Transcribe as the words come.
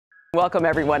Welcome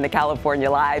everyone to California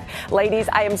Live. Ladies,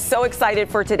 I am so excited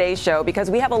for today's show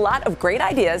because we have a lot of great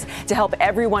ideas to help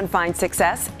everyone find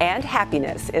success and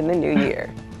happiness in the new year.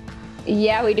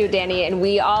 Yeah, we do, Danny, and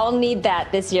we all need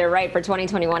that this year, right, for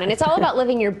 2021. And it's all about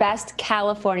living your best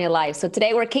California life. So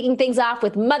today we're kicking things off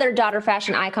with mother-daughter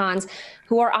fashion icons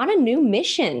who are on a new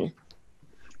mission.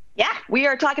 Yeah, we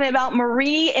are talking about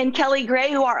Marie and Kelly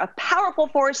Gray, who are a powerful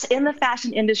force in the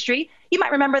fashion industry. You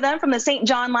might remember them from the St.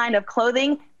 John line of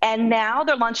clothing, and now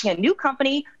they're launching a new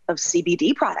company of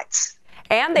CBD products.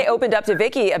 And they opened up to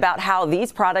Vicki about how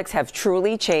these products have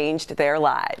truly changed their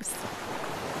lives.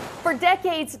 For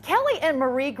decades, Kelly and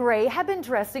Marie Gray have been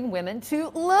dressing women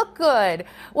to look good.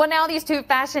 Well, now these two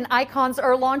fashion icons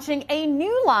are launching a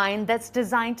new line that's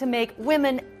designed to make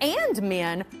women and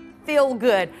men feel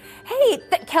good. Hey,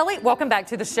 Kelly, welcome back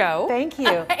to the show. Thank you.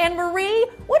 And Marie,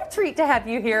 what a treat to have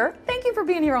you here. Thank you for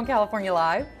being here on California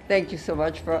Live. Thank you so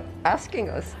much for asking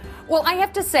us. Well, I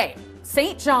have to say,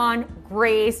 St. John,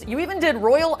 Grayse, you even did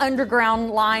Royal Underground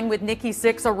line with Nikki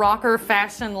Sixx, a rocker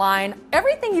fashion line.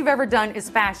 Everything you've ever done is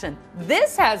fashion.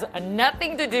 This has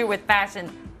nothing to do with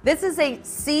fashion. This is a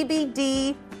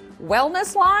CBD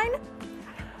wellness line.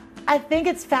 I think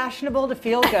it's fashionable to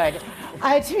feel good.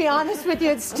 To be honest with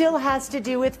you, it still has to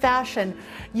do with fashion.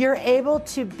 You're able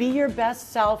to be your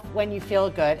best self when you feel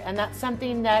good. And that's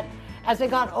something that, as I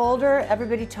got older,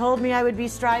 everybody told me I would be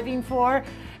striving for.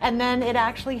 And then it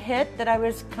actually hit that I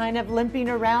was kind of limping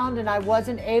around and I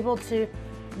wasn't able to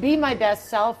be my best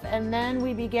self. And then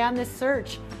we began this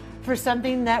search for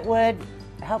something that would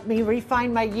help me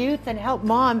refine my youth and help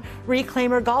Mom reclaim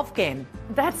her golf game.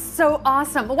 That's so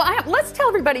awesome. Well, let's tell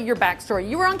everybody your backstory.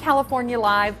 You were on California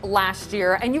Live last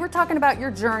year and you were talking about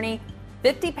your journey,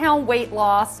 50-pound weight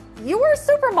loss. You were a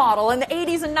supermodel in the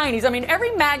 80s and 90s. I mean,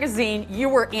 every magazine you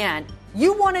were in,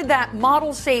 you wanted that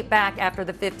model shape back after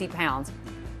the 50 pounds,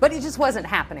 but it just wasn't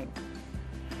happening.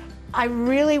 I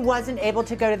really wasn't able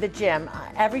to go to the gym.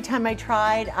 Every time I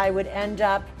tried, I would end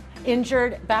up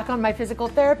injured, back on my physical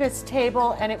therapist's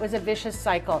table, and it was a vicious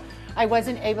cycle. I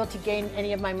wasn't able to gain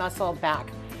any of my muscle back.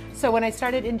 So when I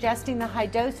started ingesting the high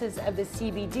doses of the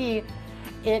CBD,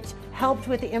 it helped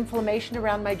with the inflammation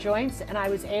around my joints, and I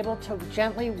was able to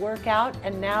gently work out,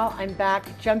 and now I'm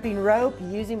back jumping rope,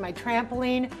 using my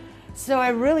trampoline. So I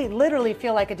really literally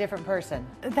feel like a different person.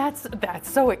 That's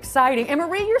so exciting. And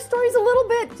Marie, your story's a little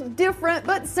bit different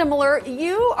but similar.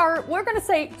 You are, we're gonna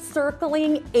say,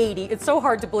 circling 80. It's so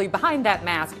hard to believe. Behind that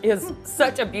mask is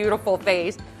such a beautiful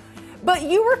face. But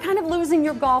you were kind of losing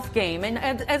your golf game. And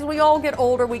as we all get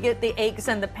older, we get the aches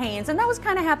and the pains. And that was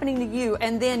kind of happening to you.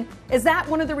 And then, is that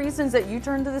one of the reasons that you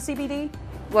turned to the CBD?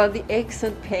 Well, the aches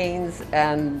and pains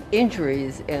and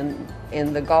injuries in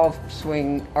the golf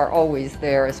swing are always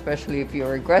there, especially if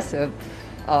you're aggressive.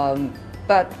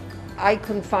 But I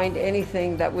couldn't find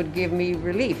anything that would give me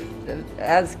relief.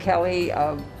 As Kelly,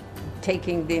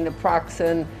 taking the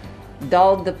naproxen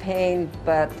dulled the pain,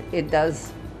 but it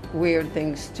does weird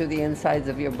things to the insides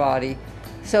of your body.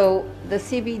 So the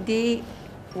CBD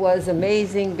was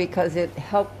amazing because it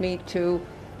helped me to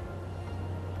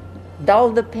dull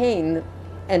the pain,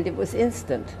 and it was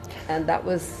instant, and that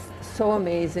was so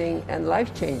amazing and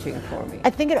life-changing for me. I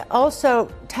think it also,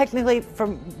 technically,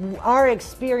 from our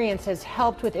experience, has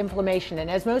helped with inflammation. And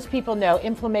as most people know,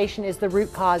 inflammation is the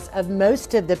root cause of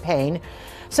most of the pain.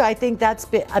 So I think that's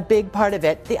a big part of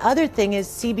it. The other thing is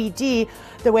CBD,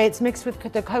 the way it's mixed with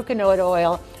the coconut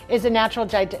oil, is a natural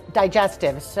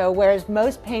digestive. So whereas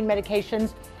most pain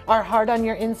medications are hard on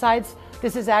your insides,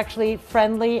 this is actually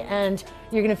friendly, and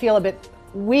you're gonna feel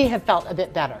we have felt a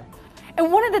bit better.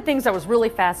 And one of the things I was really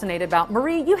fascinated about,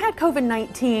 Marie, you had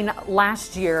COVID-19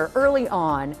 last year, early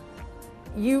on.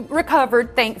 You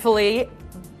recovered, thankfully,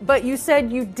 but you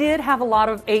said you did have a lot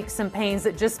of aches and pains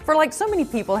that just, for like so many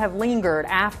people, have lingered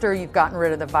after you've gotten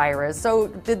rid of the virus. So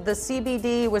did the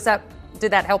CBD,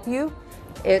 did that help you?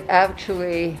 It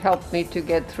actually helped me to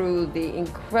get through the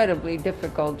incredibly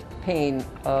difficult pain.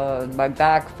 My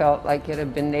back felt like it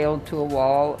had been nailed to a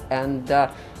wall, and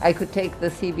I could take the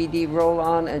CBD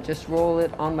roll-on and just roll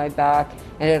it on my back,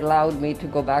 and it allowed me to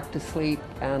go back to sleep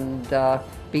and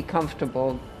be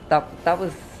comfortable. That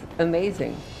was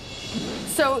amazing.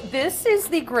 So this is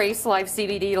the Grayse Life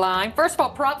CBD line. First of all,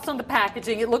 props on the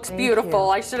packaging. It looks beautiful.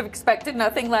 I should have expected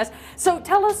nothing less. So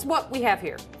tell us what we have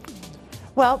here.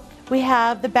 Well, we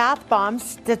have the bath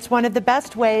bombs. That's one of the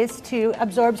best ways to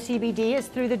absorb CBD is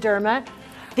through the derma.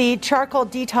 The charcoal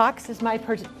detox is my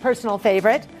personal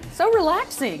favorite. So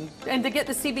relaxing. And to get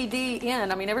the CBD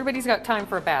in, I mean, everybody's got time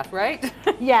for a bath, right?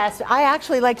 Yes, I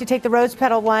actually like to take the rose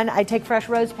petal one. I take fresh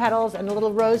rose petals and a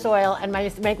little rose oil and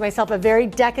make myself a very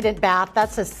decadent bath.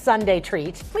 That's a Sunday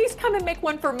treat. Please come and make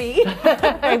one for me.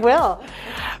 I will.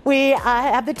 We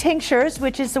have the tinctures,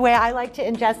 which is the way I like to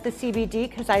ingest the CBD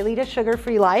because I lead a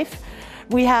sugar-free life.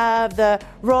 We have the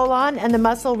roll-on and the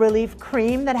muscle relief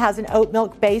cream that has an oat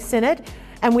milk base in it.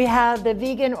 And we have the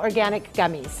vegan organic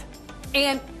gummies.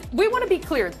 And we want to be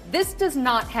clear, this does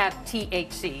not have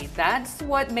THC. That's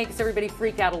what makes everybody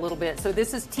freak out a little bit. So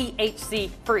this is THC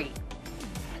free.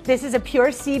 This is a pure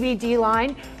CBD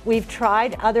line. We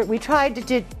tried to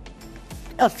do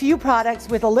a few products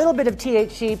with a little bit of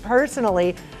THC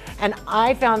personally, and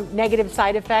I found negative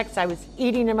side effects. I was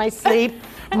eating in my sleep.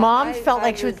 Mom felt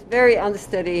like she was very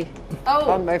unsteady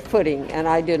on my footing, and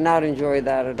I did not enjoy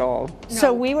that at all.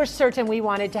 So we were certain we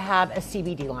wanted to have a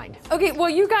CBD line. Okay, well,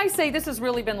 you guys say this has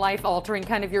really been life-altering,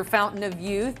 kind of your fountain of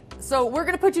youth. So we're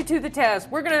going to put you to the test.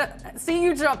 We're going to see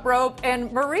you jump rope. And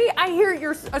Marie, I hear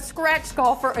you're a scratch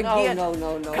golfer again. No.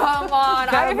 Come on.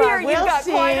 I hear you got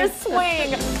quite a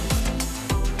swing.